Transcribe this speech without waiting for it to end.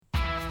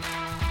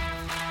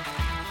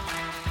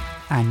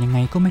อ่านยังไง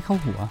ก็ไม่เข้า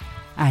หัว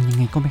อ่านยัง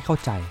ไงก็ไม่เข้า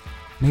ใจ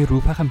ไม่รู้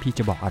พระคัมภีร์จ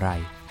ะบอกอะไร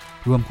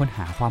รวมค้นห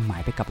าความหมา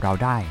ยไปกับเรา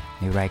ได้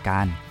ในรายกา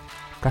ร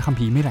พระคัม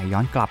ภีร์ไม่ไหลย้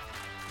อนกลับ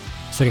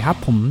สวัสดีครับ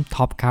ผม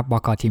ท็อปครับบ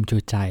ก.ทีมจู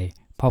ใจ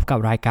พบกับ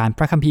รายการพ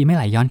ระคัมภีร์ไม่ไ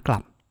หลย้อนกลั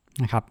บ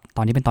นะครับต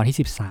อนนี้เป็นตอนที่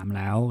13แ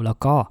ล้ว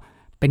ก็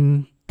เป็น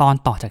ตอน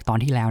ต่อจากตอน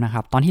ที่แล้วนะค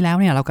รับตอนที่แล้ว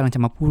เนี่ยเรากำลังจ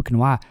ะมาพูดกัน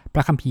ว่าพ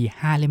ระคัมภีร์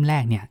5เล่มแร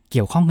กเนี่ยเ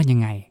กี่ยวข้องกันยั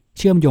งไงเ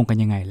ชื่อมโยงกัน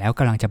ยังไงแล้ว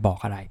กำลังจะบอก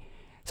อะไร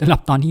สำหรับ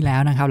ตอนที่แล้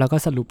วนะครับเราก็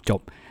สรุปจ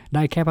บไ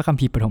ด้แค่พระคัม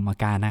ภีร์ปฐม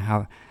กาลนะครับ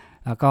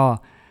แล้วก็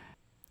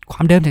คว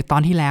ามเดิมจากตอ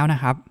นที่แล้วน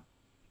ะครับ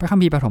พระคัม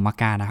ภีร์ปฐม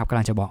กาลนะครับกำ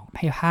ลังจะบอกใ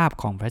ห้ภาพ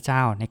ของพระเจ้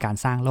าในการ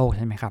สร้างโลกใ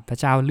ช่ไหมครับพระ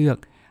เจ้าเลือก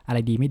อะไร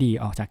ดีไม่ดี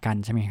ออกจากกัน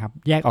ใช่ไหมครับ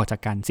แยกออกจาก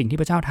กันสิ่งที่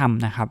พระเจ้าท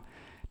ำนะครับ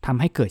ทำ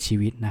ให้เกิดชี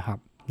วิตนะครับ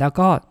แล้ว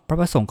ก็พระ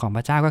ประสงค์ของพ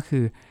ระเจ้าก็คื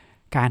อ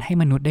การให้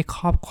มนุษย์ได้ค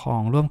รอบครอ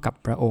งร่วมกับ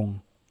พระองค์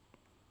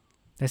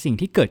แต่สิ่ง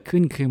ที่เกิดขึ้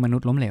นคือมนุษ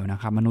ย์ล้มเหลวน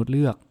ะครับมนุษย์เ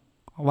ลือก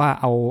ว่า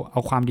เอ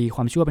าความดีค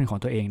วามชั่วเป็นของ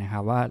ตัวเองนะครั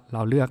บว่าเร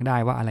าเลือกได้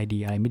ว่าอะไรดี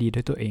อะไรไม่ดีด้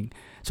วยตัวเอง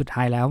สุดท้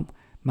ายแล้ว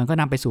มันก็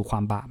นำไปสู่ควา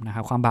มบาปนะค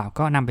รับความบาป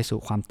ก็นำไปสู่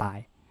ความตาย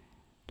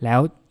แล้ว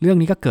เรื่อง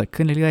นี้ก็เกิด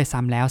ขึ้นเรื่อยๆซ้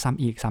ำแล้วซ้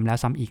ำอีกซ้ำแล้ว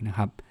ซ้ำอีกนะค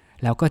รับ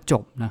แล้วก็จ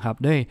บนะครับ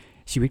ด้วย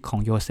ชีวิตของ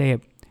โยเซฟ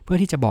เพื่อ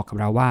ที่จะบอกกับ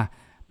เราว่า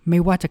ไม่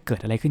ว่าจะเกิด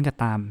อะไรขึ้นก็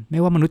ตามไม่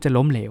ว่ามนุษย์จะ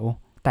ล้มเหลว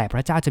แต่พร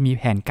ะเจ้าจะมี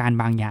แผนการ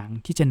บางอย่าง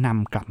ที่จะน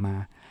ำกลับมา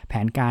แผ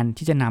นการ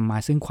ที่จะนำมา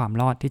ซึ่งความ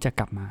รอดที่จะ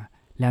กลับมา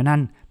แล้วนั่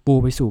นปู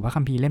ไปสู่พระ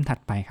คัมภีร์เล่มถัด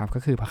ไปครับก็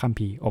คือพระคัม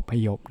ภีร์อพ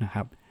ยพนะค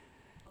รับ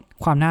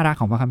ความน่ารัก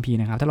ของพระคัมภีร์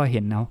นะครับถ้าเราเ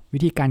ห็นเนาะวิ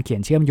ธีการเขีย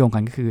นเชื่อมโยงกั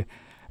นก็คือ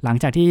หลัง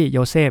จากที่โย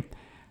เซฟ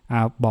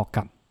บอก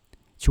กับ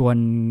ชวน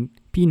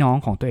พี่น้อง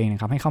ของตัวเองน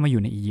ะครับให้เข้ามาอ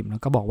ยู่ในอียิปต์แล้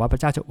วก็บอกว่าพระ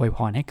เจ้าจะอวยพ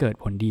รให้เกิด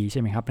ผลดีใช่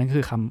ไหมครับนั่น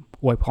คือค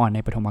ำอวยพรใน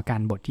ปฐมกาล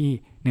บท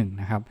ที่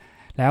1นะครับ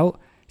แล้ว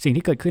สิ่ง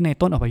ที่เกิดขึ้นใน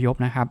ต้นอพยพ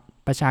นะครับ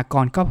ประชาก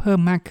รก็เพิ่ม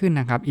มากขึ้น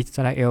นะครับอิส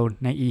ราเอล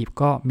ในอียิปต์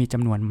ก็มีจ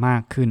ำนวนมา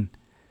กขึ้น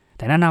แ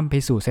ต่นั่นนำไป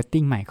สู่เซต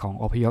ติ้งใหม่ของ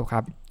อพยพค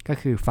รับก็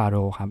คือฟาโร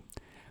ห์ครับ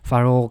ฟา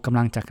โรห์กำ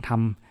ลังจะท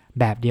ำ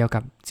แบบเดียวกั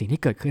บสิ่งที่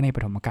เกิดขึ้นในป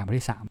ฐมกาลบท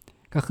ที่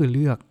3ก็คือ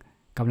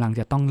กำลัง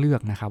จะต้องเลือ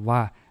กนะครับว่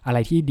าอะไร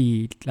ที่ดี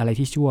อะไร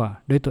ที่ชั่ว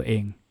ด้วยตัวเอ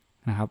ง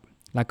นะครับ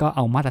แล้วก็เอ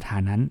ามาตรฐา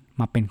นนั้น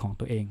มาเป็นของ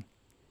ตัวเอง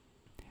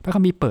พระคั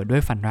มภีร์เปิดด้ว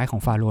ยฝันร้ายขอ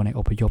งฟาโรห์ใน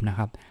อพยพนะค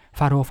รับฟ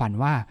าโรห์ฝัน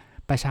ว่า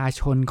ประชา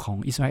ชนของ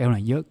อิสราเอลเ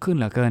นี่ยเยอะขึ้นเ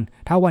หลือเกิน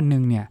ถ้าวันหนึ่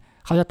งเนี่ย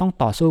เขาจะต้อง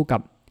ต่อสู้กั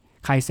บ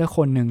ใครสักค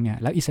นหนึ่งเนี่ย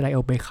แล้วอิสราเอ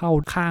ลไปเข้า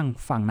ข้าง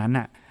ฝั่งนั้น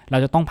น่ะเรา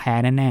จะต้องแพ้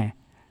แน่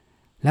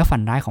ๆแล้วฝั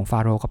นร้ายของฟา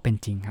โรห์ก็เป็น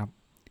จริงครับ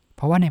เ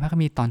พราะว่าในพระคัม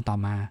ภีร์ตอนต่อ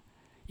มา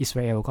อิสร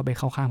าเอลก็ไปเ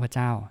ข้าข้างพระเ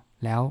จ้า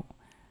แล้ว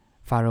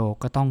ฟาโรห์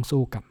ก็ต้อง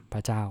สู้กับพร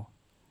ะเจ้า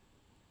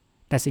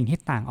แต่สิ่งที่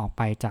ต่างออกไ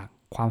ปจาก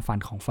ความฝัน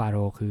ของฟาโร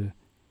ห์คือ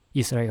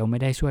อิสราเอลไม่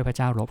ได้ช่วยพระเ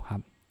จ้ารบครั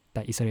บแ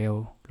ต่อิสราเอล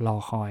รอ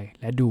คอย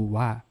และดู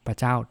ว่าพระ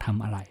เจ้าท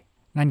ำอะไร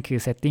นั่นคือ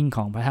เซตติ้งข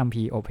องพระคัม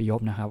ภีร์อพยพ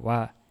นะครับว่า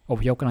อ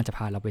พยพกำลังจะพ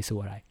าเราไปสู่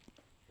อะไร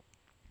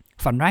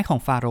ฝันร้ายของ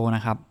ฟาโรห์น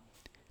ะครับ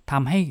ท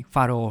ำให้ฟ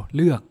าโรห์เ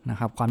ลือกนะ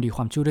ครับความดีค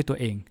วามชั่วด้วยตัว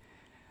เอง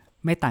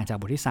ไม่ต่างจาก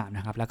บทที่3น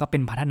ะครับแล้วก็เป็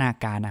นพัฒนา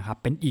การนะครับ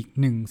เป็นอีก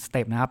1สเ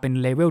ต็ปนะครับเป็น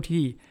เลเวล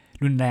ที่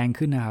รุนแรง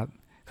ขึ้นนะครับ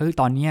ก็คือ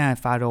ตอนนี้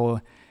ฟาโรห์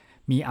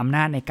มีอำน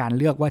าจในการ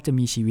เลือกว่าจะ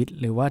มีชีวิต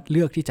หรือว่าเ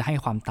ลือกที่จะให้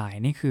ความตาย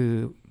นี่คือ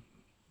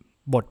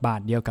บทบาท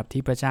เดียวกับ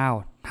ที่พระเจ้า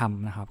ท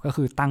ำนะครับก็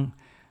คือ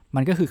มั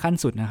นก็คือขั้น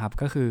สุดนะครับ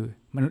ก็คือ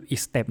มนุษย์อี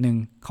กสเต็ปหนึ่ง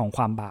ของค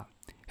วามบาป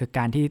คือก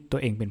ารที่ตัว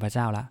เองเป็นพระเ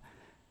จ้าละ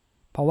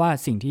เพราะว่า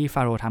สิ่งที่ฟ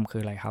าโรห์ทำคื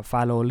ออะไรครับฟ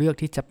าโรห์เลือก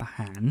ที่จะประห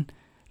าร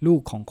ลู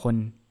กของคน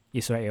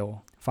อิสราเอล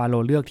ฟาโร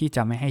ห์เลือกที่จ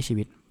ะไม่ให้ชี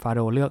วิตฟาโร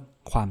ห์เลือก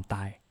ความต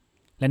าย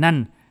และนั่น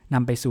น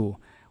ำไปสู่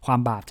ความ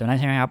บาปจำได้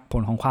ใช่ไหมครับผ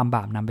ลของความบ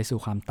าปนำไปสู่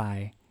ความตาย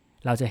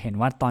เราจะเห็น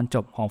ว่าตอนจ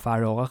บของฟา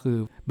โรห์ก็คือ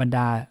บรรด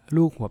า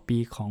ลูกหัวปี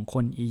ของค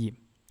นอียิป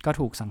ต์ก็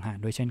ถูกสังหาร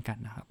ด้วยเช่นกัน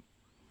นะครับ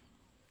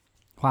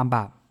ความบ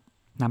าป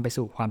นำไป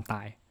สู่ความต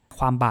าย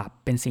ความบาป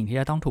เป็นสิ่งที่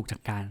จะต้องถูกจั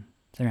ดการ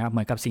ใช่ไหมครับเห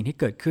มือนกับสิ่งที่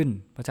เกิดขึ้น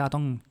พระเจ้าต้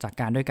องจัด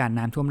การด้วยการ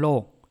น้ำท่วมโล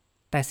ก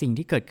แต่สิ่ง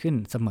ที่เกิดขึ้น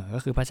เสมอ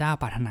ก็คือพระเจ้า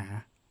ปรารถนา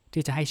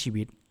ที่จะให้ชี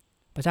วิต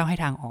พระเจ้าให้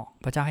ทางออก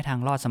พระเจ้าให้ทาง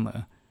รอดเสมอ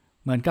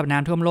เหมือนกับน้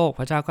ำท่วมโลก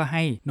พระเจ้าก็ใ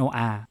ห้โนอ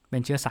าห์เป็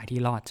นเชื้อสายที่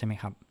รอดใช่ไหม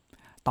ครับ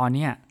ตอน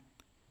นี้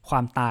ควา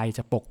มตายจ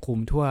ะปกคลุม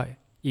ทั่ว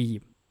อียิ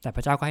ปต์แต่พ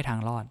ระเจ้าก็ให้ทาง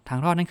รอด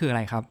นั่นคืออะไ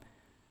รครับ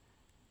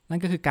นั่น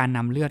ก็คือการน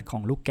ำเลือดขอ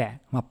งลูกแกะ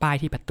มาป้าย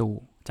ที่ประตู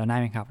จำได้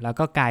ไหมครับแล้ว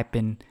ก็กลายเป็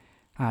น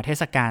เท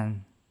ศกาล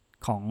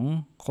ของ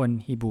คน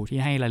ฮีบรูที่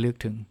ให้ระลึก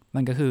ถึงมั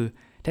นก็คือ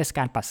เทศก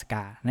าลปัสก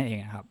านั่นเอง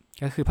ครับ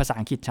ก็คือภาษา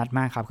อังกฤษชัดม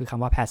ากครับคือค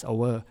ำว่า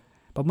Passover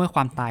เพราะเมื่อคว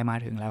ามตายมา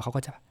ถึงแล้ว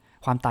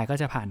ความตายก็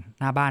จะผ่าน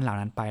หน้าบ้านเหล่า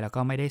นั้นไปแล้วก็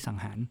ไม่ได้สัง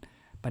หาร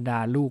บรรดา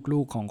ลู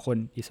กของคน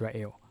อิสราเอ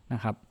ลน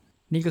ะครับ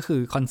นี่ก็คือ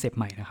คอนเซปต์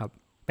ใหม่นะครับ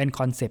เป็น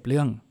คอนเซปต์เ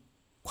รื่อง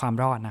ความ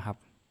รอดนะครับ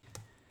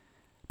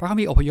พระคัม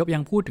ภีร์อพยพยั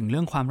งพูดถึงเ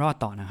รื่องความรอด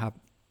ต่อนะครับ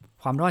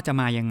ความรอดจะ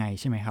มายังไง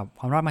ใช่ไหมครับ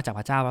ความรอดมาจากพ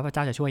ระเจ้าว่าพระเจ้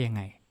าจะช่วยยังไ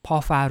งพอ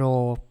ฟาโร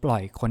ห์ปล่อ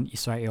ยคนอิ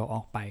สราเอลอ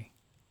อกไป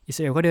อิส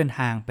ราเอลก็เดินท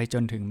างไปจ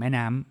นถึงแม่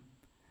น้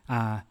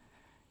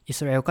ำอิส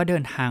ราเอลก็เดิ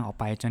นทางออก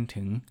ไปจน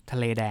ถึงทะ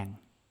เลแดง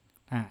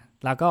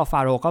แล้วก็ฟา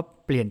โรห์ก็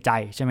เปลี่ยนใจ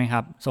ใช่ไหมค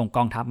รับส่งก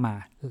องทัพมา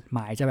หม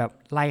ายจะแบบ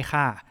ไล่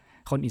ฆ่า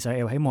คนอิสราเอ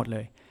ลให้หมดเล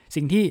ย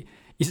สิ่งที่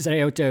อิสราเ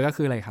อลเจอก็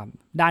คืออะไรครับ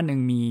ด้านหนึ่ง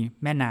มี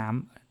แม่น้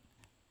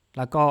ำแ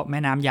ล้วก็แม่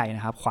น้ำใหญ่น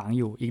ะครับขวาง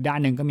อยู่อีกด้าน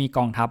หนึ่งก็มีก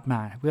องทัพม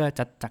าเพื่อจ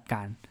ะจัดก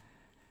าร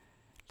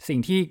สิ่ง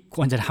ที่ค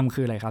วรจะทำ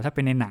คืออะไรครับถ้าเ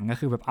ป็นในหนังก็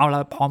คือแบบเอาเรา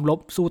พร้อมรบ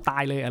สู้ตา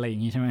ยเลยอะไรอย่า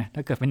งนี้ใช่ไหมถ้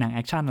าเกิดเป็นหนังแอ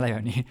คชั่นอะไรแบ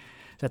บนี้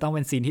จะต้องเ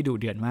ป็นซีนที่ดุ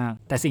เดือดมาก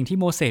แต่สิ่งที่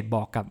โมเสสบ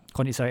อกกับค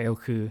นอิสราเอล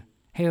คือ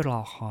ให้รอ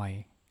คอย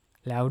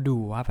แล้วดู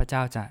ว่าพระเจ้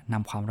าจะน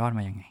ำความรอดม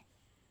ายังไง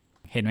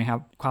เห็นไหมครับ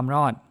ความร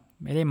อด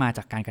ไม่ได้มาจ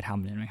ากการกระท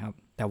ำใช่ไหมครับ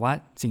แต่ว่า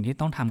สิ่งที่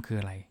ต้องทำคือ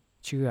อะไร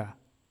เชื่อ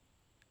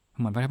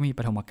เหมือนพระคัมภีร์ป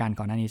ฐมกาล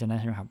ก่อนหน้านี้จำได้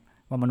ใช่ไหมครับ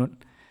ว่ามนุษย์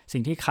สิ่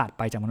งที่ขาดไ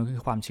ปจากมนุษย์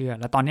คือความเชื่อ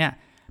และตอนเนี้ย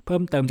เพิ่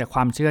มเติมจากคว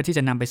ามเชื่อที่จ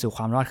ะนำไปสู่ค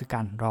วามรอดคือก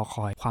ารรอค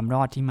อยความร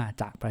อดที่มา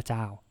จากพระเจ้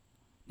า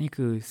นี่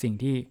คือสิ่ง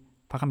ที่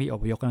พระคัมภีร์อ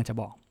พยพกำลังจะ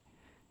บอก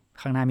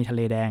ข้างหน้ามีทะเ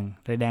ลแดง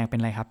เป็น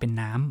อะไรครับเป็น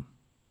น้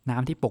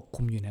ำที่ปกค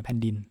ลุมอยู่เหนือแผ่น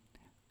ดิน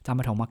จำ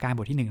ปฐมกาลบ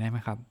ทที่1ได้ไหม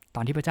ครับต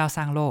อนที่พระเจ้าส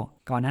ร้างโลก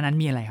ก่อนหน้านั้น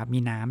มีอะไรครับมี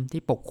น้ำ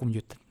ที่ปกคลุมอ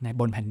ยู่ใน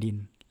บนแผ่นดิน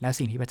แล้ว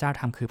สิ่งที่พระเจ้า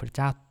ทำคือพระเ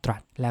จ้าตรั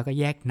สแล้วก็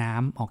แยกน้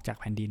ำออกจาก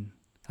แผ่นดิน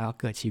แล้วก็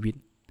เกิดชีวิต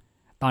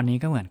ตอนนี้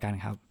ก็เหมือนกัน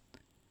ครับ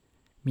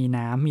มี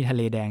น้ำมีทะเ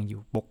ลแดงอยู่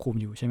ปกคลุม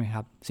อยู่ใช่ไหมค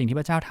รับสิ่งที่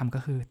พระเจ้าทำก็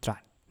คือตรั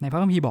สในพระ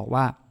คัมภีร์บอก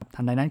ว่า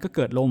ทันใดนั้นก็เ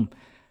กิดลม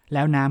แ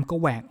ล้วน้ำก็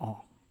แหวกออก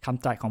ค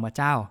ำตรัสของพระ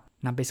เจ้า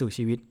นำไปสู่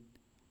ชีวิต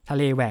ทะเ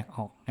ลแหวกอ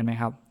อกเห็นไหม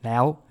ครับแล้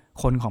ว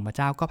คนของพระเ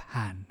จ้าก็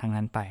ผ่านทาง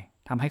นั้นไป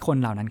ทำให้คน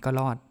เหล่านั้นก็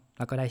รอดแ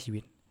ล้วก็ได้ชีวิ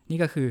ตนี่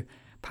ก็คือ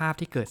ภาพ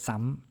ที่เกิดซ้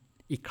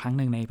ำอีกครั้งห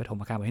นึ่งในปฐ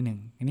มกาลบทที่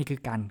1นี่คือ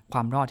การคว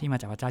ามรอดที่มา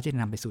จากพระเจ้าที่จะ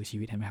นำไปสู่ชี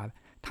วิตเห็นไหมครับ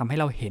ทำให้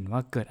เราเห็นว่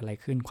าเกิดอะไร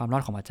ขึ้นความรอ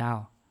ดของพระเจ้า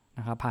น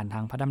ะครับผ่านทา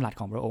งพระดำรัส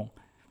ของพระองค์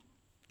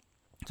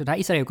สุดท้าย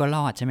อิสราเอลก็ร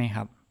อดใช่ไหมค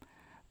รับ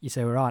อิสร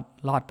าเอล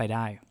รอดไปไ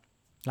ด้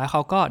แล้วเข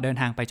าก็เดิน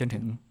ทางไปจนถึ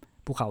ง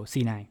ภูเขา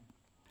ซีนาย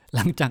ห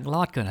ลังจากร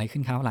อดเกิดอะไรขึ้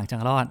นครับหลังจา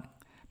กรอด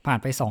ผ่าน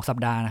ไป2สัป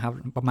ดาห์นะครับ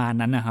ประมาณ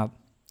นั้นนะครับ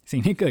สิ่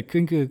งที่เกิดขึ้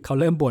นคือเขา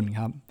เริ่มบ่น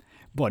ครับ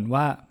บ่น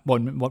ว่าบ่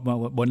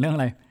นเรื่องอ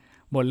ะไร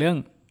บ่นเรื่อง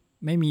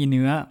ไม่มีเ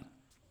นื้อ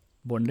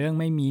บ่นเรื่อง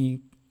ไม่มี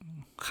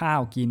ข้า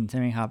วกินใช่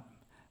ไหมครับ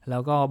แล้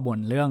วก็บ่น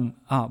เรื่อง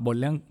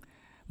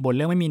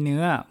ไม่มีเนื้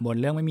อบ่น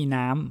เรื่องไม่มี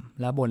น้ำ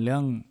แล้วบ่นเรื่อ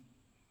ง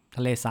ท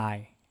ะเลทราย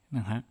น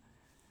ะฮะ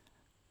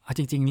เอา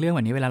จริงๆเรื่องแบ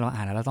บนี้เวลาเราอ่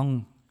านแล้วเรา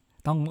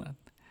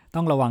ต้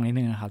องระวังนิด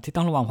นึงนะครับที่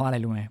ต้องระวังเพราะอะไร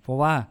รู้ไหมเพราะ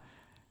ว่า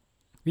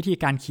วิธี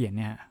การเขียน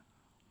เนี่ย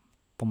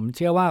ผมเ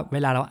ชื่อว่าเว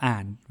ลาเราอ่า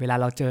นเวลา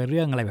เราเจอเ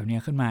รื่องอะไรแบบนี้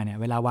ขึ้นมาเนี่ย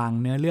เวลาวาง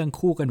เนื้อเรื่อง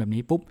คู่กันแบบ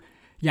นี้ปุ๊บ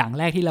อย่าง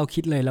แรกที่เรา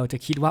คิดเลยเราจะ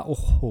คิดว่าโอ้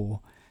โห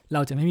เร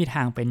าจะไม่มีท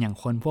างเป็นอย่าง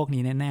คนพวก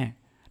นี้แน่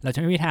ๆเราจะ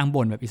ไม่มีทาง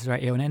บ่นแบบอิสรา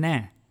เอลแน่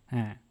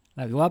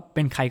ๆหรือว่าเ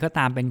ป็นใครก็ต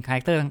ามเป็นคาแร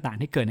คเตอร์ต่าง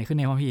ๆที่เกิดขึ้น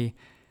ในพระคัมภีร์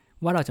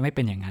ว่าเราจะไม่เ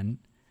ป็นอย่างนั้น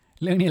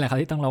เรื่องนี้แหละครับ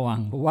ที่ต้องระวัง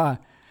เพราะว่า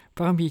พ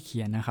ระคัมภีร์เ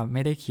ขียนนะครับไ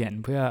ม่ได้เขียน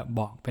เพื่อบ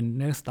อกเป็น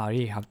เรื่องสตอ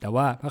รี่ครับแต่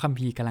ว่าพระคัม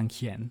ภีร์กำลังเ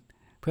ขียน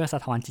เพื่อสะ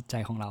ท้อนจิตใจ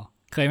ของเรา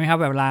เคยไหมครับ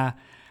แบบเวลา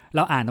เร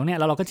าอ่านตรงเนี้ย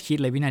แล้วเราก็คิด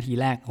เลยวินาที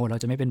แรกโหเรา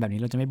จะไม่เป็นแบบนี้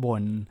เราจะไม่บ่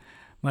น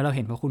เมื่อเราเ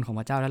ห็นพระคุณของ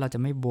พระเจ้าแล้วเราจะ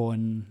ไม่บ่น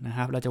นะค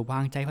รับเราจะวา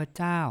งใจพระ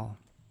เจ้า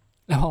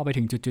แล้วพอไป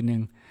ถึงจุดนึ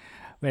ง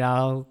เวลาเ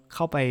ราเ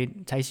ข้าไป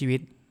ใช้ชีวิต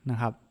นะ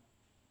ครับ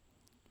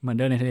เหมือนเ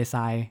ดินในทะเลท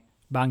ราย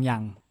บางอย่า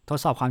งทด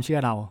สอบความเชื่อ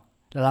เรา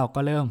แล้วเราก็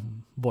เริ่ม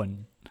บ่น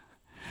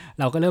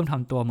เราก็เริ่มท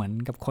ำตัวเหมือน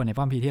กับคนในพร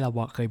ะคัมภีร์ที่เรา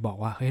เคยบอก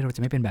ว่าเฮ้ยเราจ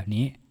ะไม่เป็นแบบ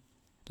นี้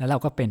แล้วเรา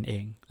ก็เป็นเอ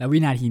งแล้ววิ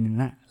นาทีนั้น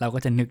นะเราก็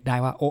จะนึกได้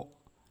ว่าโอ้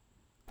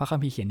พระคัม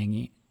ภีร์เขียนอย่าง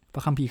นี้พร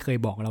ะคัมภีร์เคย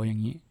บอกเราอย่า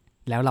งนี้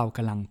แล้วเราก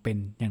ำลังเป็น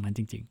อย่างนั้น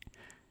จริง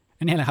ๆ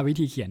อันนี้แหละครับวิ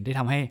ธีเขียนที่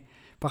ทำให้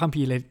พระคัม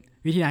ภีร์เลย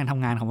วิธีการท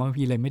ำงานของพระคัม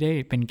ภีร์เลยไม่ได้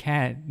เป็นแค่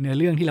เนื้อ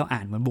เรื่องที่เราอ่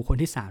านเหมือนบุคคล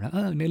ที่3แล้ว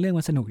เนื้อเรื่อง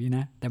มันสนุกดีน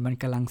ะแต่มัน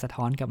กำลังสะ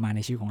ท้อนกลับมาใน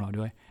ชีวิตของเรา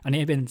ด้วยอันนี้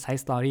เป็นไซ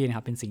ส์สตอรี่นะค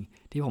รับเป็นสิ่ง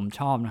ที่ผม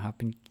ชอบนะครับเ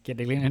ป็นเกร็ดเ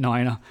ล็กๆน้อย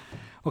ๆเนาะ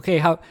โอเค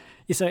ครับ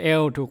อิสราเอ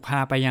ลถูกพา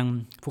ไปยัง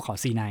ภูเขา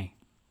ซีนาย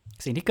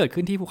สิ่งที่เกิด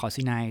ขึ้นที่ภูเขา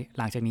ซีนาย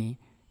หลังจากนี้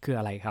คือ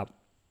อะไรครับ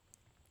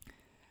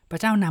พระ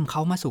เจ้านำเข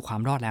ามาสู่ควา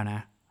มรอดแล้วนะ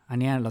อัน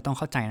นี้เราต้องเ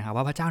ข้าใจนะครับ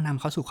ว่าพระเจ้านำ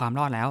เขาสู่ความ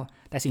รอดแล้ว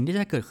แต่สิ่งที่จ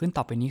ะเกิดขึ้น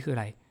ต่อไปนี้คืออะ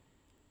ไร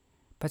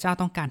พระเจ้า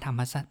ต้องการท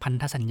ำพัน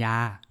ธสัญญา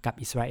กับ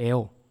อิสราเอล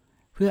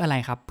เพื่ออะไร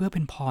ครับเพื่อเ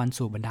ป็นพร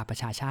สู่บรรดาประ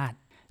ชาชาติ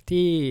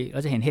ที่เรา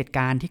จะเห็นเหตุก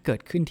ารณ์ที่เกิ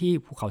ดขึ้นที่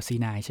ภูเขาซี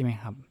นายใช่ไหม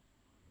ครับ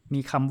มี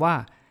คำว่า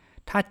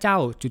ถ้าเจ้า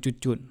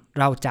จุดๆ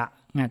เราจะ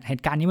เห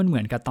ตุการณ์นี้มันเหมื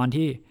อนกับตอน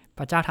ที่พ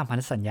ระเจ้าทำพัน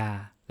ธสัญญา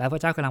แล้วพร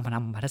ะเจ้ากำลังท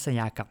ำพันธสัญ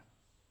ญากับ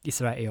อิส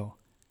ราเอล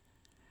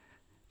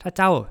ถ้าเ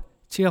จ้า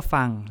เชื่อ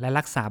ฟังและ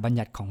รักษาบัญ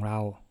ญัติของเรา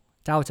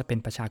เจ้าจะเป็น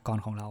ประชากร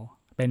ของเรา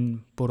เป็น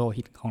ปุโร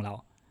หิตของเรา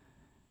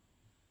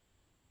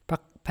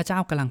พระเจ้า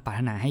กำลังปราร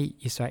ถนาให้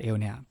อิสราเอล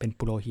เนี่ยเป็น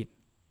ปุโรหิต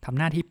ทำ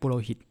หน้าที่ปุโร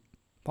หิต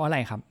เพราะอะไร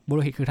ครับปุโร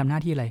หิตคือทำหน้า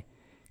ที่อะไร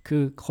คื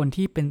อคน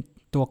ที่เป็น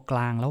ตัวกล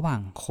างระหว่า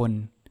งคน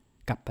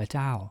กับพระเ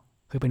จ้า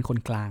คือเป็นคน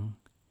กลาง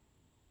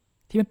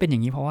ที่มันเป็นอย่า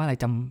งนี้เพราะว่าอะไร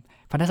จ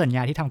ำพันธสัญญ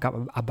าที่ทำกับ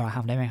อับราฮั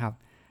มได้ไหมครับ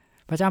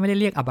พระเจ้าไม่ได้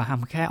เรียกอับราฮัม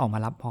แค่ออกมา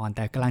รับพรแ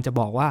ต่กำลังจะ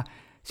บอกว่า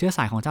เชื้อส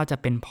ายของเจ้าจะ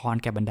เป็นพร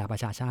แก่บรรดาปร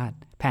ะชาชาติ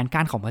แผนก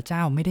ารของพระเจ้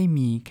าไม่ได้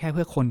มีแค่เ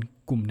พื่อคน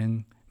กลุ่มนึง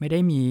ไม่ได้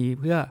มี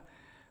เพื่อ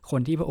คน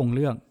ที่พระองค์เ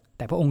ลือกแ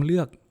ต่พระองค์เลื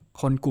อก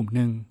คนกลุ่ม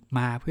นึงม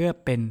าเพื่อ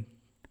เป็น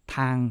ท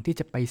างที่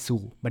จะไป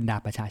สู่บรรดา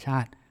ประชาชา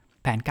ติ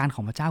แผนการข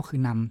องพระเจ้าคือ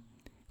น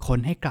ำคน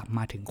ให้กลับม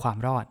าถึงความ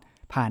รอด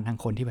ผ่านทาง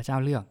คนที่พระเจ้า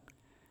เลือก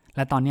แล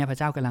ะตอนนี้พระ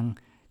เจ้ากำลัง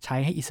ใช้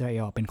ให้อิสราเอ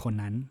ลเป็นคน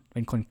นั้นเป็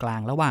นคนกลา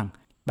งระหว่าง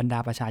บรรดา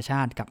ประชาชา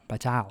ติกับพร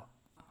ะเจ้า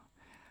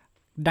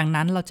ดัง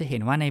นั้นเราจะเห็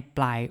นว่าในป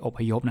ลายอพ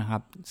ยพนะครั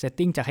บเซต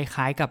ติ้งจะค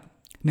ล้ายๆกับ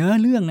เนื้อ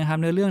เรื่องนะครับ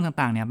เนื้อเรื่อง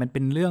ต่างๆเนี่ยมันเป็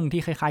นเรื่อง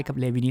ที่คล้ายๆกับ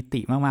เลวีนิติ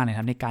มากๆเลยค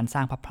รับในการสร้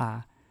างพระพลา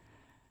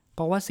เพ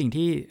ราะว่าสิ่ง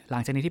ที่หลั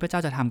งจากนี้ที่พระเจ้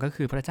าจะทำก็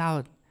คือพระเจ้า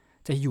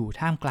จะอยู่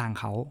ท่ามกลาง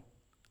เขา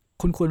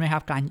คุณไหมครั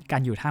บกา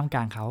รอยู่ท่ามกล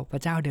างเขาพร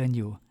ะเจ้าเดินอ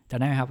ยู่จำ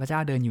ได้ไหมครับพระเจ้า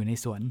เดินอยู่ใน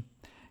สวน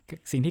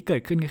สิ่งที่เกิ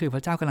ดขึ้นก็คือพร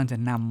ะเจ้ากำลังจะ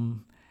น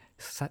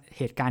ำเ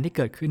หตุการณ์ที่เ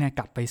กิดขึ้น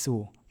กลับไปสู่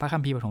พระคั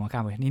มภีร์ปฐมกา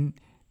ลบทที่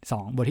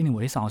2บทที่1บ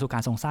ทที่2สู่กา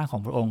รทรงสร้างขอ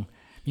งพระองค์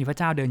มีพระ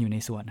เจ้าเดินอยู่ใน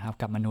สวนครับ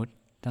กับมนุษย์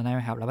จำได้ไห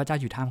มครับแล้วพระเจ้า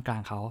อยู่ท่ามกลา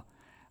งเขา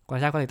พร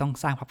ะเจ้าก็เลยต้อง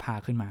สร้างพระพา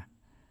ขึ้นมา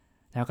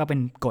แล้วก็เป็น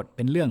กฎเ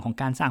ป็นเรื่องของ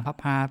การสร้างพระ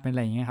พาเป็นอะไ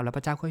รอย่างเงี้ยครับแล้วพ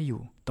ระเจ้าก็อยู่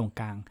ตรง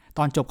กลางต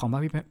อนจบของพร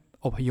ะ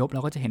อพยพเร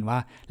าก็จะเห็นว่า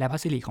และพระ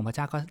สิริของพระเ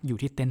จ้าก็อยู่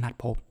ที่เต็นท์นัด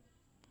พบ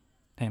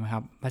เห็นไหมค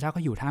รับพระเจ้าก็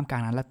อยู่ท่ามกลา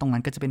งนั้นและตรงนั้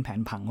นก็จะเป็นแผน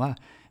ผังว่า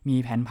มี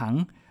แผนผัง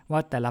ว่า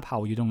แต่ละเผ่า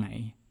อยู่ตรงไหน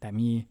แต่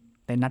มี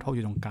เต็นท์นัดพบอ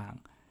ยู่ตรงกลาง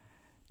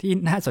ที่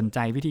น่าสนใจ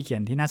วิธีเขีย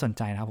นที่น่าสนใ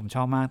จนะครับผมช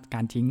อบมากก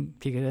ารทิ้ง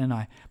ที่เล็กน้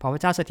อยเพราะพร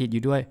ะเจ้าสถิตอ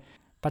ยู่ด้วย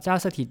พระเจ้า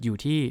สถิตอยู่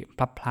ที่พ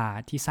ระพลา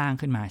ที่สร้าง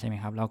ขึ้นมาใช่ไหม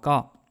ครับแล้วก็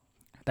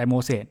แต่โม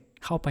เสส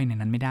เข้าไปใน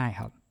นั้นไม่ได้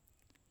ครับ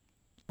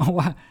เพราะ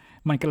ว่า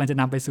มันกำลังจะ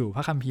นำไปสู่พ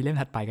ระคัมภีร์เล่ม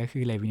ถัดไปก็คื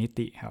อเลวีนิ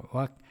ติครับ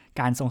ว่า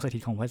การทรงสถิ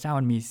ตของพระเจ้า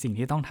มันมีสิ่ง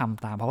ที่ต้องท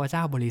ำตามเพราะพระเจ้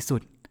าบริสุ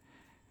ทธิ์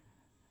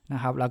น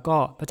ะครับแล้วก็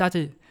พระเจ้า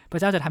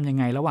จะทำยัง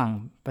ไงระหว่าง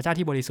พระเจ้า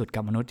ที่บริสุทธิ์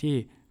กับมนุษย์ที่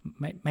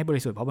ไม่บ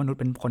ริสุทธิ์เพราะมนุษย์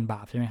เป็นคนบ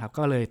าปใช่ไหมครับ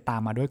ก็เลยตา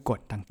มมาด้วยกฎ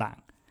ต่าง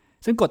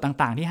ๆซึ่งกฎ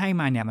ต่างๆที่ให้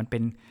มาเนี่ยมันเป็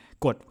น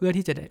กฎเพื่อ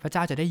ที่จะพระเจ้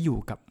าจะได้อยู่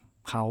กับ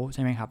เขาใ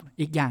ช่ไหมครับ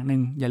อีกอย่างนึ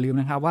งอย่าลืม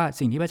นะครับว่า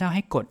สิ่งที่พระเจ้าใ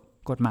ห้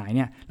กฎหมายเ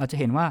นี่ยเราจะ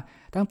เห็นว่า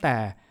ตั้งแต่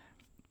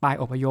ปลาย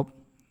อพยพ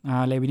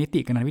เลวีนิติ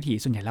กันนันวิถี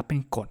ส่วนใหญ่แล้วเป็น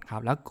กฎครั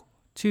บแล้ว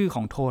ชื่อข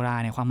องโทรา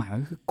ในความหมาย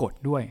ก็คือกฎ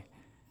ด้วย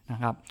นะ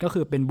ครับก็คื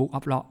อเป็น book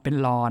of law เป็น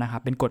law นะครั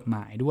บเป็นกฎหม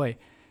ายด้วย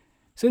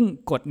ซึ่ง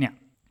กฎเนี่ย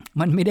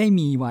มันไม่ได้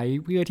มีไว้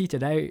เพื่อที่จะ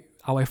ได้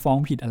เอาไว้ฟ้อง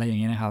ผิดอะไรอย่าง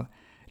เงี้ยนะครับ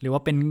หรือว่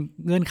าเป็น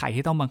เงื่อนไข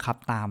ที่ต้องบังคับ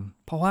ตาม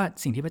เพราะว่า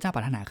สิ่งที่พระเจ้าปร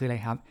ารถนาคืออะไร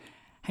ครับ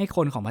ให้ค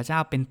นของพระเจ้า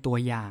เป็นตัว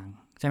อย่าง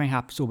ใช่ไหมค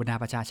รับสู่บรรดา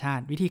ประชาชา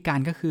ติวิธีการ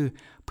ก็คือ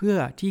เพื่อ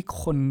ที่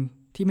คน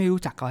ที่ไม่รู้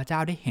จักพระเจ้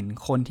าได้เห็น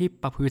คนที่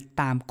ประพฤติ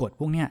ตามกฎ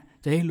พวกเนี้ย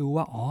จะได้รู้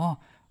ว่าอ๋อ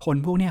คน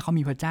พวกเนี้ยเขา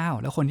มีพระเจ้า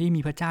แล้วคนที่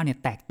มีพระเจ้าเนี่ย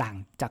แตกต่าง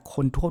จากค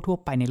นทั่ว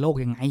ไปในโลก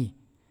ยังไง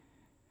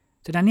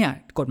ฉะนั้นเนี่ย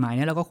กฎหมายเ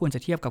นี่ยเราก็ควรจะ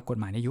เทียบกับกฎ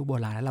หมายในยุคโบ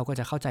ราณแล้วเราก็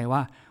จะเข้าใจว่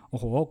าโอ้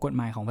โหกฎห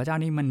มายของพระเจ้า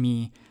นี่มันมี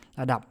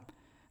ระดับ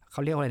เข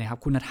าเรียกว่าอะไรนะครั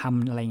บคุณธรรม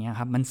อะไรเงี้ย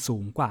ครับมันสู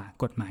งกว่า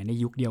กฎหมายใน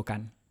ยุคเดียวกัน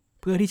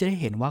เพื่อที่จะได้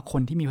เห็นว่าค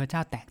นที่มีพระเจ้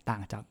าแตกต่า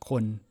งจากค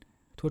น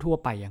ทั่ว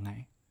ไปยังไง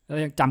เรา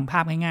จำภา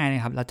พง่ายๆน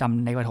ะครับเราจ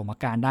ำในปฐม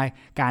กาลได้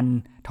การ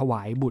ถว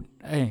ายบุตร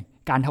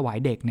การถวาย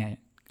เด็กเนี่ย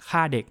ฆ่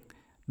าเด็ก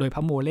โดยพร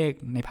ะโมเลก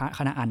ในพระค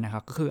ณะอันนะค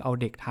รับก็คือเอา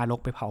เด็กทารก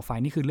ไปเผาไฟ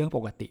นี่คือเรื่องป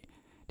กติ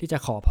ที่จะ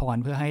ขอพร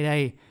เพื่อให้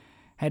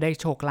ได้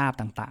โชคลาภ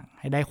ต่างๆ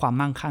ให้ได้ความ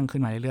มั่งคั่งขึ้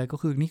นมาเรื่อยๆก็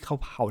คือนี่เขา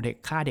เผาเด็ก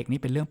ฆ่าเด็กนี่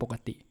เป็นเรื่องปก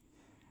ติ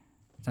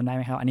จำได้ไห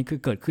มครับอันนี้คือ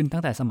เกิดขึ้นตั้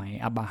งแต่สมัย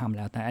อับราฮัมแ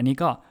ล้วแต่อันนี้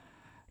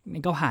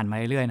ก็ผ่านมา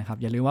เรื่อยๆนะครับ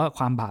อย่าลืมว่าค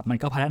วามบาปมัน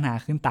ก็พัฒนา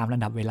ขึ้นตามระ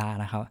ดับเวลา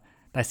นะครับ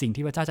แต่สิ่ง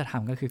ที่พระเจ้าจะท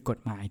ำก็คือกฎ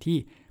หมายที่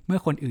เมื่อ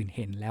คนอื่นเ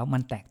ห็นแล้วมั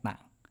นแตกต่า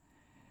ง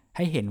ใ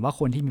ห้เห็นว่า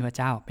คนที่มีพระ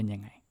เจ้าเป็นยั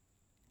งไง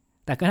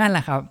แต่ก็นั่นแหล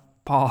ะครับ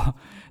พอ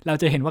เรา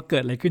จะเห็นว่าเกิ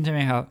ดอะไรขึ้นใช่ไห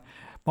มครับ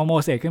พอโม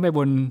เสสขึ้นไปบ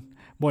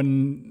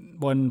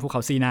นภูเข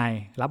าซีนาย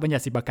รับบัญญั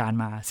ติ10ประการ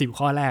มา10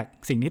ข้อแรก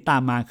สิ่งที่ตา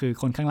มมาคือ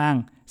คนข้างล่าง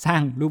สร้า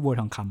งรูปวัว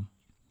ทองค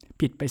ำ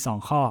ผิดไป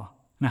2ข้อ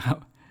นะครับ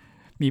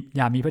อ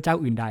ย่ามีพระเจ้า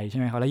อื่นใดใช่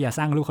ไหมครับแล้วอย่าส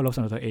ร้างรูปเคารพส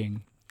ำหรับตัวเอง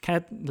แค่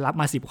รับ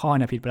มา10ข้อเ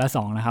นี่ยผิดไปแล้ว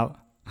2นะครับ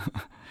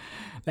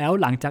แล้ว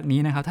หลังจากนี้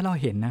นะครับถ้าเรา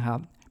เห็นนะครับ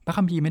พระ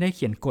คัมภีร์ไม่ได้เ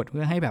ขียนกฎเ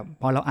พื่อให้แบบ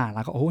พอเราอ่านแ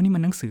ล้วก็โอ้นี่มั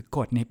นหนังสือก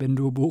ฎเนี่ยเป็น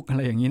รูบุ๊กอะไ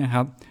รอย่างนี้นะค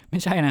รับไม่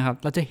ใช่นะครับ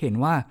เราจะเห็น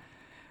ว่า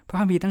พระ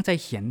คัมภีร์ตั้งใจ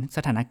เขียนส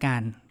ถานการ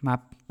ณ์มา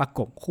ประก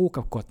บคู่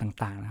กับกฎ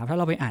ต่างๆนะครับถ้าเ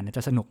ราไปอ่านจ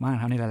ะสนุกมาก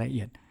ครับในรายละเ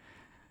อียด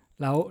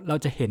แล้วเรา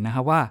จะเห็นนะค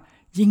รับว่า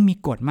ยิ่งมี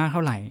กฎมากเท่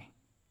าไหร่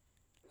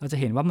เราจะ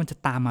เห็นว่ามันจะ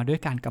ตามมาด้วย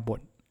การกบฏ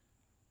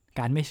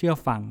การไม่เชื่อ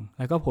ฟังแ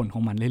ล้วก็ผลขอ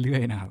งมันเรื่อ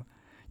ยๆนะครับ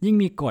ยิ่ง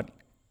มีกฎ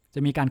จะ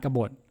มีการกบ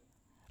ฏ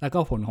แล้วก็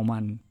ผลของมั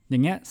นอย่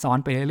างเงี้ยซ้อน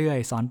ไปเรื่อย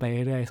ๆซ้อนไปเ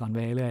รื่อยๆซ้อนไป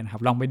เรื่อยๆนะครั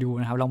บลองไปดู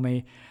นะครับลองไ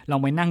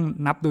ปนั่ง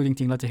นับดูจ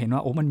ริงๆเราจะเห็นว่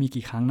าโอ้มันมี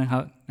กี่ครั้งนะครั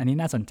บอันนี้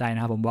น่าสนใจน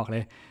ะครับผมบอกเล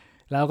ย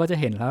แล้วก็จะ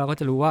เห็นแล้วเราก็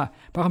จะรู้ว่า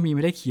พระคัมภีร์ไ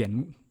ม่ได้เขียน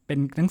เป็น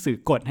หนังสือ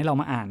กฎให้เรา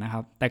มาอ่านนะค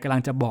รับแต่กำลั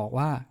งจะบอก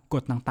ว่าก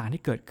ฎต่างๆ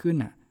ที่เกิดขึ้น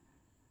อ่ะ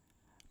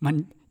มัน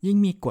ยิ่ง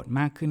มีกฎ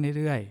มากขึ้น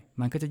เรื่อยๆ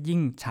มันก็จะยิ่ง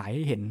ฉายใ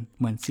ห้เห็น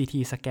เหมือน CT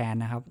สแกน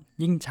นะครับ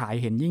ยิ่งฉาย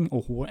เห็นยิ่งโ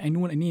อ้โหไอ้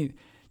นู่นไอ้นี่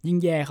ยิ่ง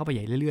แย่เข้าไปให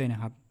ญ่เรื่อยๆน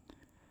ะครับ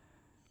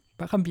พ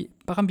ระคั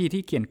มภีร์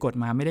ที่เขียนกฎ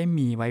มาไม่ได้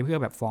มีไว้เพื่อ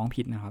แบบฟ้อง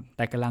ผิดนะครับแ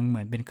ต่กำลังเหมื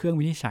อนเป็นเครื่อง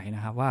วินิจฉัยน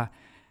ะครับว่า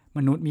ม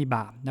นุษย์มีบ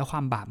าปแล้วคว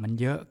ามบาปมัน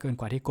เยอะเกิน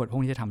กว่าที่กฎพว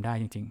กนี้จะทำได้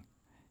จริง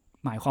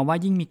ๆหมายความว่า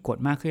ยิ่งมีกฎ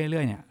มากขึ้นเ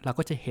รื่อยๆเนี่ยเรา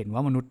ก็จะเห็นว่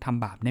ามนุษย์ท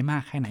ำบาปได้มา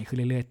กแค่ไหนขึ้น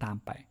เรื่อยๆตาม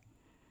ไป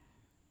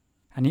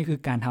อันนี้คือ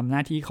การทำหน้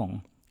าที่ของ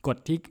กฎ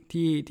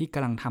ที่ก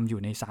ำลังทำอยู่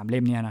ใน3เ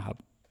ล่มเนี่ยนะครับ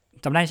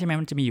จำได้ใช่ไหม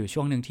มันจะมีอยู่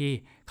ช่วงนึงที่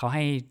เขา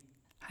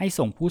ให้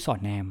ส่งผู้สอด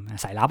แนม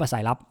สายลั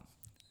บ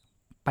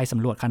ไปส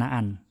ำรวจคานา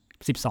อัน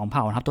12เผ่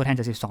านะครับตัวแทน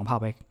จาก12เผ่า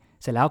ไป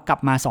เสร็จแล้วกลับ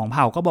มา2เ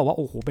ผ่าก็บอกว่าโ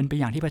อ้โหเป็นไป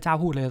อย่างที่พระเจ้า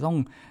พูดเลยต้อง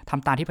ท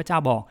ำตามที่พระเจ้า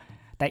บอก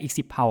แต่อีก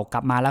10เผ่าก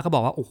ลับมาแล้วก็บ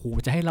อกว่าโอ้โห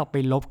จะให้เราไป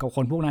ลบกับค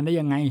นพวกนั้นได้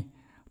ยังไง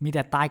มีแ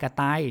ต่ตายกับ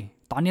ตาย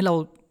ตอนนี้เร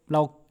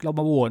า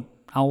มาโหวต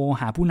เอา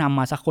หาผู้นำ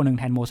มาสักคนหนึ่ง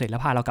แทนโมเสสแล้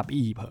วพาเรากลับ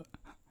อียิปต์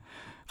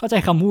เข้าใจ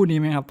คำพูดนี้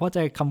ไหมครับเข้าใจ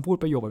คำพูด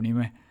ประโยคแบบนี้ไ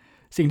หม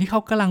สิ่งที่เขา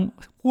กำลัง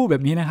พูดแบ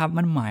บนี้นะครับ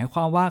มันหมายคว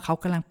ามว่าเขา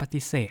กำลังป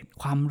ฏิเสธ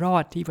ความรอ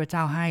ดที่พระเจ้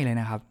าให้เลย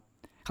นะครับ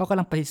เขากำ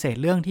ลังปฏิเสธ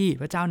เรื่องที่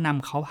พระเจ้าน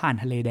ำเขาผ่าน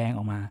ทะเลแดงอ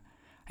อกมา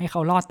ให้เข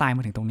ารอดตายม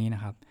าถึงตรงนี้น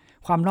ะครับ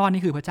ความรอด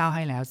นี่คือพระเจ้าใ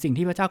ห้แล้วสิ่ง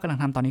ที่พระเจ้ากำลัง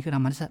ทำตอนนี้คือท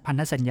ำพัน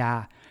ธสัญญา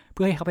เ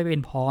พื่อให้เขาไปเป็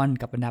นพร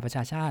กับบรรดาประช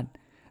าชาติ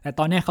แต่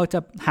ตอนนี้เขาจะ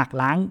หัก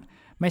ล้าง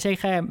ไม่ใช่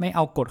แค่ไม่เอ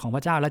ากฎของพร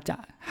ะเจ้าแล้วจะ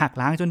หัก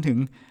ล้างจนถึง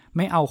ไ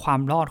ม่เอาควา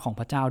มรอดของ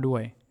พระเจ้าด้ว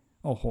ย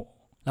โอ้โห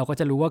เราก็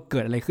จะรู้ว่าเกิ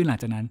ดอะไรขึ้นหลัง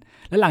จากนั้น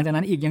และหลังจาก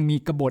นั้นอีกยังมี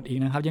กบฏอีก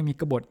นะครับยังมี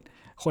กบฏ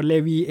คนเล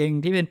วีเอง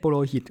ที่เป็นปุโร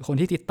หิตคน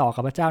ที่ติดต่อกั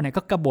บพระเจ้าเนี่ย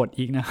ก็กบฏ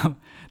อีกนะครับ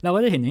เราก็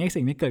จะเห็นอย่างนี้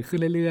สิ่งนี้เกิดขึ้น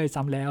เรื่อยๆ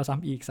ซ้ำแล้วซ้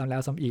ำอีกซ้ำแล้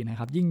วซ้ำอีกนะ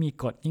ครับยิ่งมี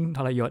กฎยิ่งท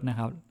รยศนะ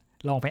ครับ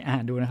ลองไปอ่า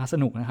นดูนะครับส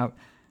นุกนะครับ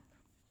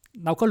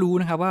เราก็รู้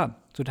นะครับว่า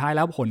สุดท้ายแ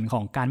ล้วผลข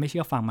องการไม่เ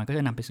ชื่อฟังมันก็จ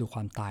ะนำไปสู่คว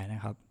ามตายน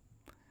ะครับ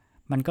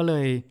มันก็เล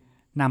ย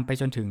นำไป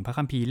จนถึงพระ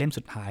คัมภีร์เล่ม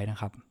สุดท้ายนะ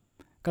ครับ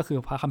ก็คือ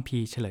พระคัมภี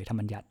ร์เฉลยธรรม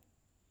บัญญัติ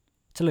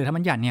เฉลยธรรม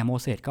บัญญัติเนี่ยโม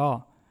เสสก็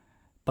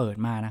เปิด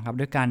มานะครับ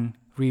ด้วยการ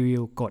รีวิ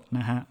วกฎน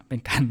ะฮะเป็น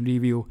การรี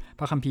วิว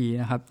พระคัมภีร์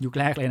นะครับยุค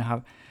แรกเลยนะครับ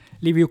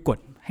รีวิวกฎ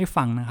ให้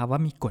ฟังนะครับว่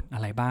ามีกฎอ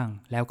ะไรบ้าง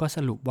แล้วก็ส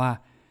รุปว่า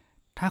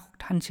ถ้า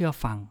ท่านเชื่อ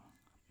ฟัง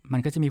มั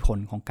นก็จะมีผล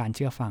ของการเ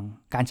ชื่อฟัง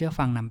การเชื่อ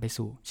ฟังนำไป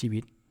สู่ชีวิ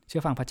ตเชื่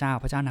อฟังพระเจ้า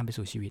พระเจ้านำไป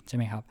สู่ชีวิตใช่ไ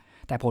หมครับ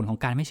แต่ผลของ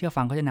การไม่เชื่อ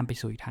ฟังก็จะนำไป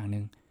สู่อีกทางนึ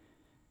ง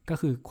ก็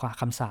คือ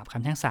คำสาปค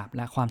ำแช่งสาปแ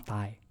ละความต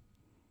าย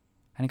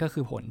อันนี้ก็คื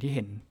อผลที่เ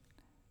ห็น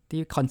ที่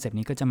คอนเซปต์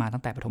นี้ก็จะมาตั้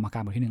งแต่ปฐมกา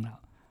ลบทที่1แล้ว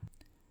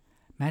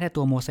แม้แต่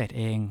ตัวโมเสส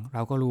เองเร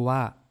าก็รู้ว่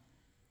า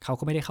เขา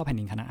ก็ไม่ได้เข้าแผ่น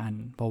ดินคานาอัน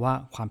เพราะว่า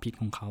ความผิด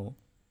ของเขา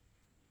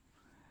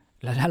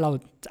แล้วถ้าเรา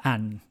อ่า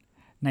น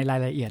ในราย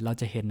ละเอียดเรา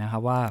จะเห็นนะครั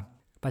บว่า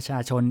ประชา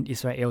ชนอิ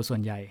สราเอลส่ว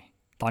นใหญ่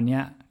ตอนนี้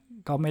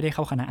ก็ไม่ได้เ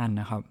ข้าคานาอัน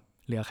นะครับ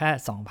เหลือแค่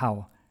2เผ่า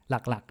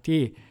หลักๆ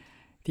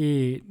ที่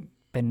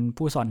เป็น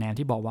ผู้สอนแนม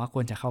ที่บอกว่าค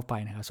วรจะเข้าไป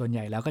นะครับส่วนให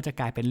ญ่แล้วก็จะ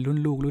กลายเป็นรุ่น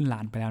ลูกรุ่นหลา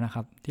นไปแล้วนะค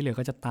รับที่เหลือ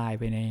ก็จะตาย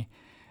ไปใน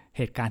เ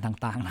หตุการณ์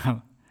ต่างๆนะครับ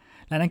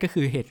และนั่นก็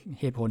คือ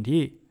เหตุผล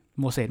ที่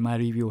โมเสสมา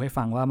รีวิวให้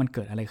ฟังว่ามันเ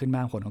กิดอะไรขึ้นบ้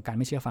างผลของการ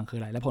ไม่เชื่อฟังคือ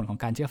อะไรและผลของ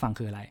การเชื่อฟัง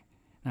คืออะไร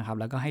นะครับ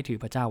แล้วก็ให้ถือ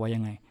พระเจ้าไว้ยั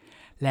งไง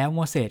แล้วโม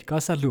เสสก็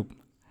สรุป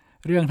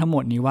เรื่องทั้งหม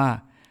ดนี้ว่า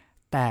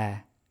แต่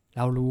เ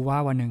รารู้ว่า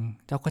วันหนึ่ง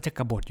เจ้าก็จะก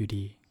บฏอยู่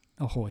ดี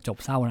โอ้โหจบ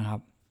เศร้านะครั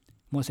บ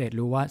โมเสส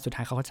รู้ว่าสุดท้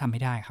ายเขาก็ทำไ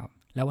ม่ได้ครับ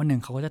แล้ววันหนึ่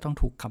งเขาก็จะต้อง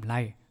ถูกขับไล่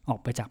ออก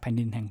ไปจากแผ่น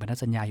ดินแห่งพันธ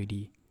สัญญาอยู่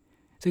ดี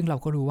ซึ่งเรา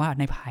ก็รู้ว่า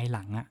ในภายห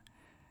ลัง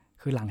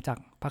คือหลังจาก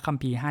พระคัม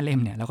ภีร์5เล่ม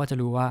เนี่ยเราก็จะ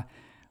รู้ว่า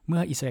เมื่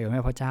ออิสราเอลไม่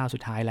พระเจ้าสุ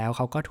ดท้ายแล้วเ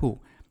ขาก็ถูก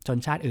ชน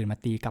ชาติอื่นมา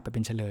ตีกลับไปเป็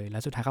นเฉลยแล้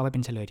วสุดท้ายเขาไปเ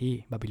ป็นเฉลยที่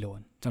บาบิโลน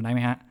จำได้ไห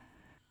มฮะ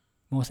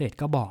โมเสส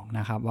ก็บอก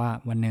นะครับว่า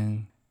วันหนึ่ง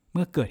เ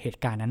มื่อเกิดเห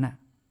ตุการณ์นั้น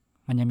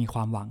มันยังมีคว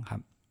ามหวังครั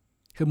บ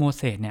คือโม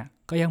เสสเนี่ย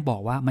ก็ยังบอ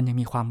กว่ามันยัง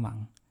มีความหวัง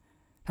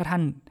ถ้าท่า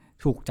น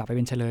ถูกจับไปเ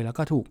ป็นเฉลยแล้ว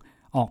ก็ถูก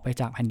ออกไป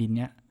จากแผ่นดินเ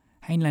นี่ย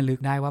ให้ระลึก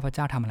ได้ว่าพระเ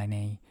จ้าทำอะไร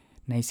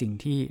ในสิ่ง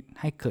ที่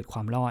ให้เกิดคว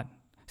ามรอด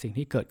สิ่ง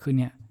ที่เกิดขึ้น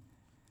เนี่ย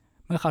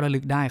เมื่อเขาระลึ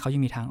กได้เขายั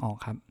งมีทางออก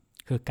ครับ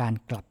คือการ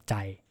กลับใจ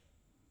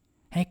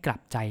ให้กลั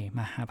บใจม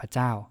าหาพระเ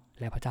จ้า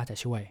และพระเจ้าจะ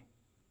ช่วย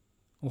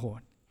โอ้โห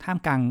ท่าม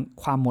กลาง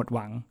ความหมดห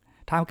วัง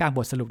ท่ามกลางบ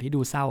ทสรุปที่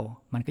ดูเศร้า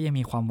มันก็ยัง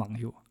มีความหวัง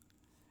อยู่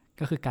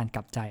ก็คือการก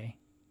ลับใจ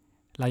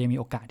เรายังมี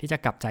โอกาสที่จะ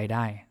กลับใจไ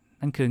ด้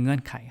นั่นคือเงื่อ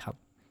นไขครับ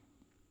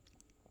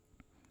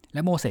แล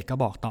ะโมเสสก็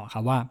บอกต่อค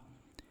รับว่า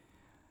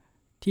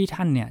ที่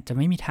ท่านเนี่ยจะไ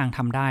ม่มีทางท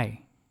ำได้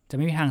จะไ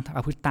ม่มีทางป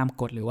ระพฤติตาม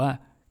กฎหรือว่า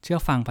เชื่อ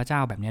ฟังพระเจ้า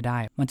แบบนี้ได้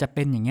มันจะเ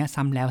ป็นอย่างเงี้ย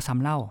ซ้ำแล้วซ้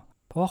ำเล่า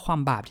เพราะว่าความ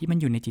บาปที่มัน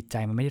อยู่ในจิตใจ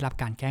มันไม่ได้รับ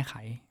การแก้ไข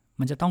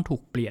มันจะต้องถู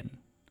กเปลี่ยน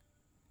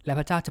และ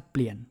พระเจ้าจะเป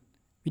ลี่ยน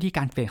วิธีก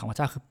ารเปลี่ยนของพระเ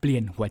จ้าคือเปลี่ย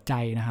นหัวใจ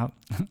นะครับ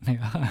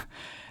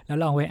แล้ว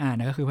ลองไปอ่าน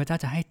นะก็คือพระเจ้า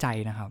จะให้ใจ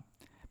นะครับ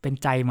เป็น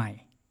ใจใหม่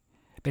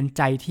เป็นใ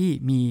จที่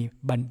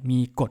มี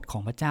กฎขอ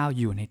งพระเจ้า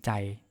อยู่ในใจ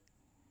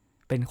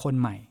เป็นคน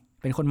ให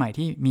ม่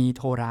ที่มีโ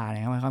ทราน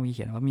ะครับเขามีเ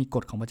ขียนว่ามีก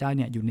ฎของพระเจ้าเ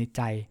นี่ยอยู่ในใ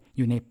จอ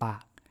ยู่ในปา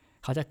ก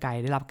เขาจะ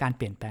ได้รับการเ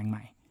ปลี่ยนแปลงให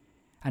ม่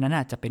อันนั้น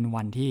จะเป็น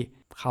วันที่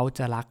เขาจ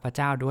ะรักพระเ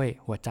จ้าด้วย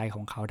หัวใจข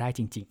องเขาได้จ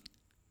ริง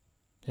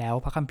ๆแล้ว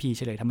พระคัมภีร์เ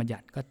ฉลยธรรมบัญญั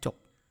ติก็จบ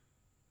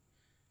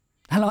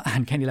ถ้าเราอ่า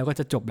นแค่นี้เราก็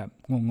จะจบแบบ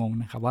งง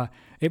ๆนะครับว่า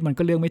มัน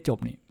ก็เรื่องไม่จบ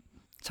นี่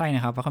ใช่น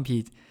ะครับพระคัมภี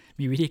ร์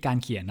มีวิธีการ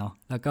เขียนเนาะ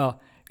แล้วก็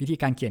วิธี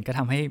การเขียนก็ท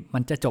ำให้มั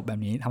นจะจบแบบ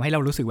นี้ทำให้เรา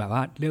รู้สึกแบบว่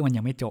าเรื่องมัน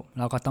ยังไม่จบ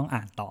เราก็ต้อง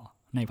อ่านต่อ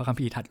ในพระคัม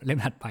ภีร์เล่ม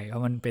ถัดไปว่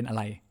ามันเป็นอะไ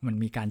รมัน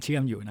มีการเชื่อ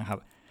มอยู่นะครับ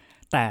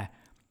แต่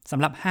สำ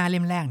หรับ5เ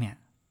ล่มแรกเนี่ย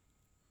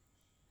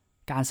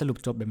การสรุป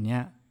จบแบบนี้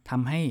ท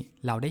ำให้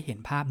เราได้เห็น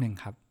ภาพหนึ่ง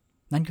ครับ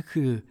นั่นก็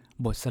คือ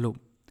บทสรุป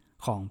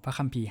ของพระ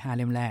คัมภีร์5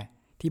เล่มแรก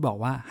ที่บอก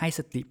ว่าให้ส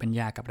ติปัญญ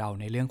ากับเรา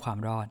ในเรื่องความ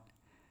รอด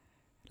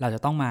เราจะ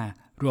ต้องมา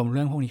รวมเ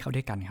รื่องพวกนี้เข้า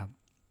ด้วยกันครับ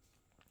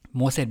โ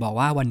มเสสบอก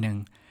ว่าวันหนึ่ง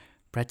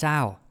พระเจ้า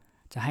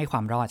จะให้ควา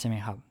มรอดใช่ไหม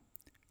ครับ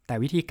แต่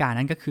วิธีการ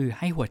นั้นก็คือ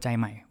ให้หัวใจ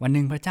ใหม่วันห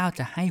นึ่งพระเจ้า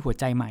จะให้หัว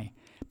ใจใหม่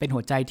เป็นหั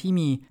วใจที่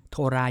มีโท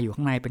ราอยู่ข้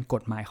างในเป็นก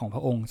ฎหมายของพร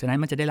ะองค์ฉะนั้น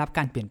มันจะได้รับก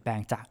ารเปลี่ยนแปลง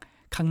จาก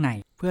ข้างใน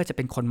เพื่อจะเ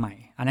ป็นคนใหม่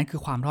อันนั้นคื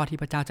อความรอดที่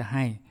พระเจ้าจะใ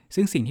ห้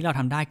ซึ่งสิ่งที่เรา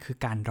ทำได้คือ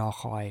การรอ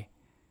คอย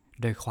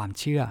โดยความ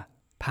เชื่อ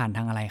ผ่านท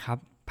างอะไรครับ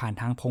ผ่าน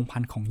ทางพงศ์พั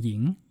นธ์ของหญิ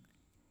ง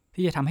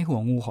ที่จะทำให้หัว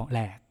งูของแห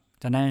ลก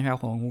จะได้ไหมครับ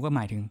หัวงูก็ห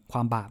มายถึงคว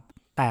ามบาป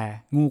แต่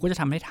งูก็จะ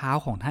ทำให้เท้า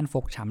ของท่านฟ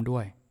กช้ำด้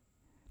วย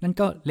นั่น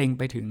ก็เล็ง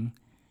ไปถึง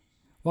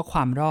ว่าคว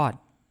ามรอด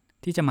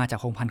ที่จะมาจาก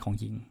พงศ์พันธ์ของ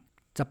หญิง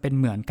จะเป็น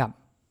เหมือนกับ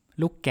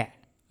ลูกแกะ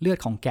เลือด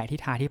ของแกะที่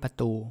ทาที่ประ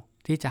ตู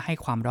ที่จะให้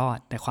ความรอด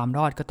แต่ความร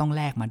อดก็ต้องแ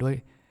ลกมาด้วย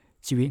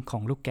ชีวิตขอ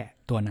งลูกแกะ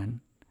ตัวนั้น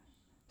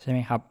ใช่ไหม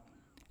ครับ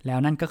แล้ว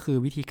นั่นก็คือ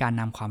วิธีการ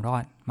นำความรอ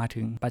ดมา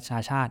ถึงประชา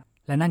ชาติ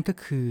และนั่นก็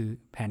คือ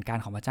แผนการ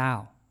ของพระเจ้า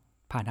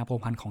ผ่านทางพระอ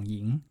งค์พันธ์ของห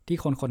ญิงที่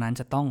คนนั้น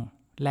จะต้อง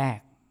แลก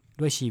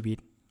ด้วยชีวิต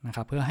นะค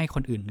รับเพื่อให้ค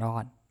นอื่นรอ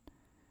ด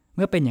เ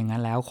มื่อเป็นอย่างนั้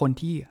นแล้วคน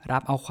ที่รั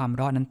บเอาความ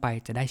รอดนั้นไป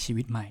จะได้ชี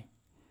วิตใหม่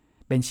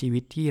เป็นชีวิ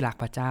ตที่รัก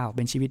พระเจ้าเ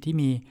ป็นชีวิตที่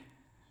มี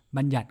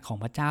บัญญัติของ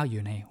พระเจ้าอ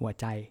ยู่ในหัว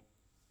ใจ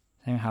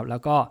ใช่ไหมครับแล้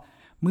วก็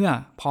เมื่อ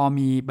พอ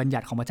มีบัญญั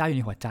ติของพระเจ้าอยู่ใ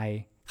นหัวใจ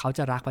เขาจ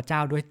ะรักพระเจ้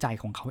าด้วยใจ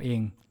ของเขาเอง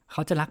เข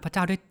าจะรักพระเจ้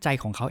าด้วยใจ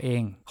ของเขาเอ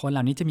งคนเห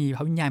ล่านี้จะมีพ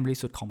ระวิญญาณบริ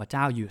สุทธิ์ของพระเจ้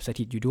าอยู่ส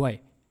ถิตอยู่ด้วย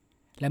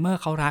และเมื่อ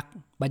เขารัก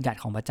บัญญัติ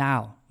ของพระเจ้า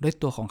ด้วย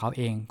ตัวของเขาเ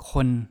องค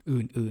น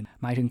อื่น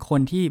ๆหมายถึงค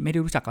นที่ไม่ได้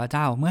รู้จักพระเ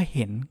จ้าเมื่อเ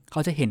ห็นเข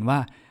าจะเห็นว่า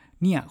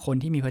เนี่ยคน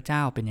ที่มีพระเจ้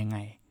าเป็นยังไง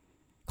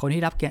คน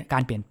ที่รับกา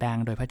รเปลี่ยนแปลง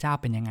โดยพระเจ้า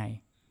เป็นยังไง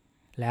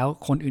แล้ว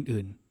คน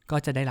อื่นๆก็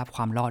จะได้รับค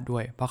วามรอดด้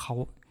วยเพราะเขา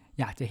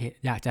อย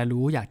ากจะ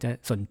รู้อยากจะ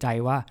สนใจ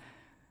ว่า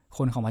ค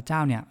นของพระเจ้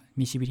าเนี่ย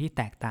มีชีวิตที่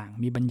แตกต่าง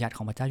มีบัญญัติข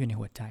องพระเจ้าอยู่ใน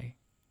หัวใจ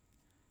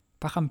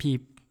พระคัมภีร์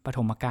ปฐ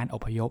มกาลอ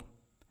พยพ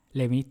เ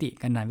ลวีนิติ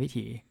กันดารวิ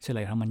ถีเฉล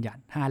ยธรรมบัญญัติ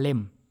5 เล่ม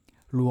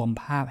รวม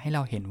ภาพให้เร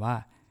าเห็นว่า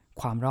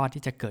ความรอด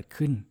ที่จะเกิด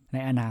ขึ้นใน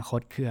อนาคต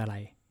คืออะไร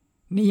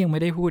นี่ยังไ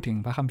ม่ได้พูดถึง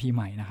พระคัมภีร์ใ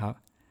หม่นะครับ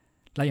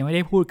เรายังไม่ไ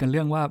ด้พูดกันเ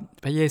รื่องว่า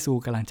พระเยซู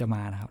กำลังจะม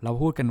านะครับเรา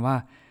พูดกันว่า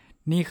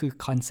นี่คือ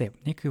คอนเซปต์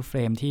นี่คือเฟร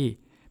มที่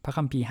พระ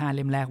คัมภีร์5 เ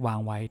ล่มแรกวาง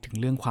ไว้ถึง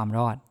เรื่องความร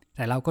อดแ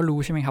ต่เราก็รู้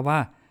ใช่ไหมครับว่า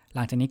ห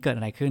ลังจากนี้เกิด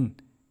อะไรขึ้น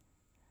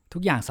ทุ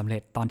กอย่างสำเร็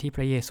จตอนที่พ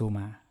ระเยซูม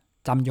า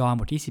จำยอห์น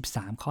บทที่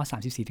13ข้อ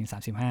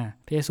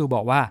 34-35 พระเยซูบ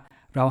อกว่า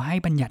เราให้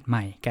บัญญัติให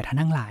ม่แก่ท่าน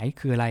ทั้งหลาย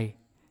คืออะไร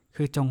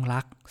คือจงรั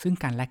กซึ่ง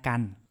กันและกั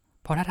น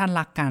เพราะถ้าท่าน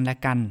รักกันและ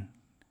กัน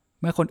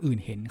เมื่อคนอื่น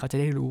เห็นเขาจะ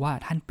ได้รู้ว่า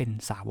ท่านเป็น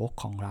สาวก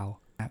ของเรา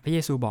พระเย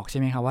ซูบอกใช่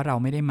ไหมครับว่าเรา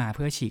ไม่ได้มาเ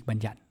พื่อฉีกบัญ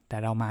ญัติแต่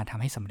เรามาท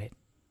ำให้สำเร็จ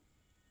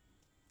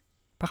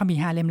พระคัมภี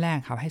ร์5 เล่มแรก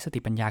ครับให้สติ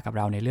ปัญญากับเ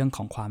ราในเรื่องข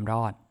องความร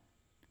อด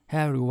ให้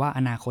เรารู้ว่า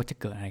อนาคตจะ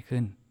เกิดอะไรขึ้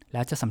นแล้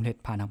วจะสำเร็จ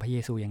ผ่านทางพระเย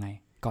ซูยังไง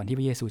ก่อนที่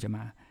พระเยซูจะม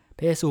าพ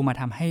ระเยซูมา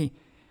ทำให้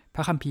พ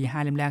ระคัมภีร์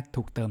5 เล่มแรก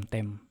ถูกเติมเ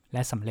ต็มแล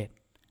ะสำเร็จ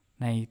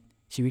ใน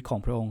ชีวิตของ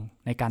พระองค์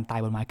ในการตาย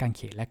บนไม้กางเ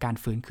ขนและการ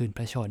ฟื้นคืนพ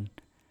ระชน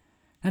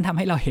นั่นทำใ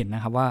ห้เราเห็นน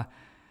ะครับว่า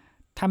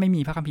ถ้าไม่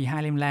มีพระคัมภีร์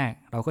5 เล่มแรก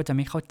เราก็จะไ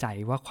ม่เข้าใจ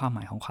ว่าความหม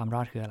ายของความร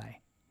อดคืออะไร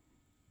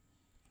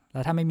แล้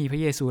วถ้าไม่มีพร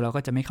ะเยซูเรา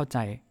ก็จะไม่เข้าใจ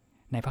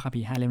ในพระคัม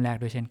ภีร์5 เล่มแรก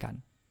ด้วยเช่นกัน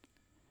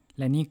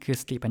และนี่คือ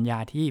สติปัญญา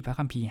ที่พระ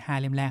คัมภีร์5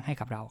 เล่มแรกให้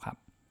กับเราครับ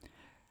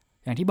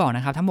อย่างที่บอกน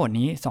ะครับทั้งหมด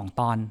นี้2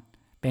 ตอน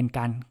เ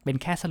ป็น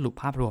แค่สรุป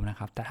ภาพรวมนะ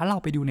ครับแต่ถ้าเรา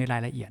ไปดูในรา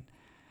ยละเอียด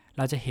เ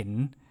ราจะเห็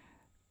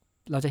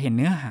นเ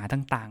นื้อหา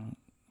ต่าง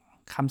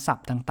ๆคำศัพ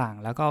ท์ต่าง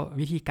ๆแล้วก็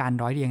วิธีการ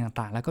ร้อยเรียง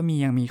ต่างๆแล้วก็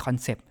ยังมีคอน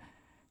เซปต์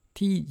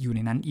ที่อยู่ใน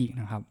นั้นอีก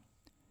นะครับ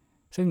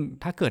ซึ่ง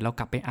ถ้าเกิดเรา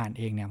กลับไปอ่าน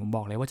เองเนี่ยผมบ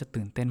อกเลยว่าจะ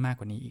ตื่นเต้นมาก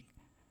กว่านี้อีก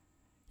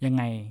ยัง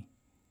ไ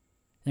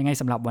ง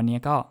สำหรับวันนี้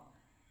ก็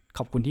ข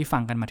อบคุณที่ฟั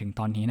งกันมาถึง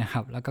ตอนนี้นะค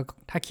รับแล้วก็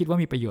ถ้าคิดว่า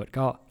มีประโยชน์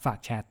ก็ฝาก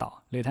แชร์ต่อ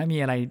หรือถ้ามี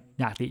อะไร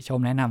อยากติชม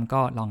แนะนำ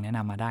ก็ลองแนะน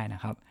ำมาได้น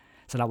ะครับ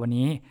สำหรับวัน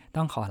นี้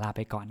ต้องขอลาไ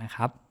ปก่อนนะค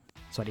รับ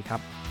สวัสดีครั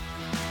บ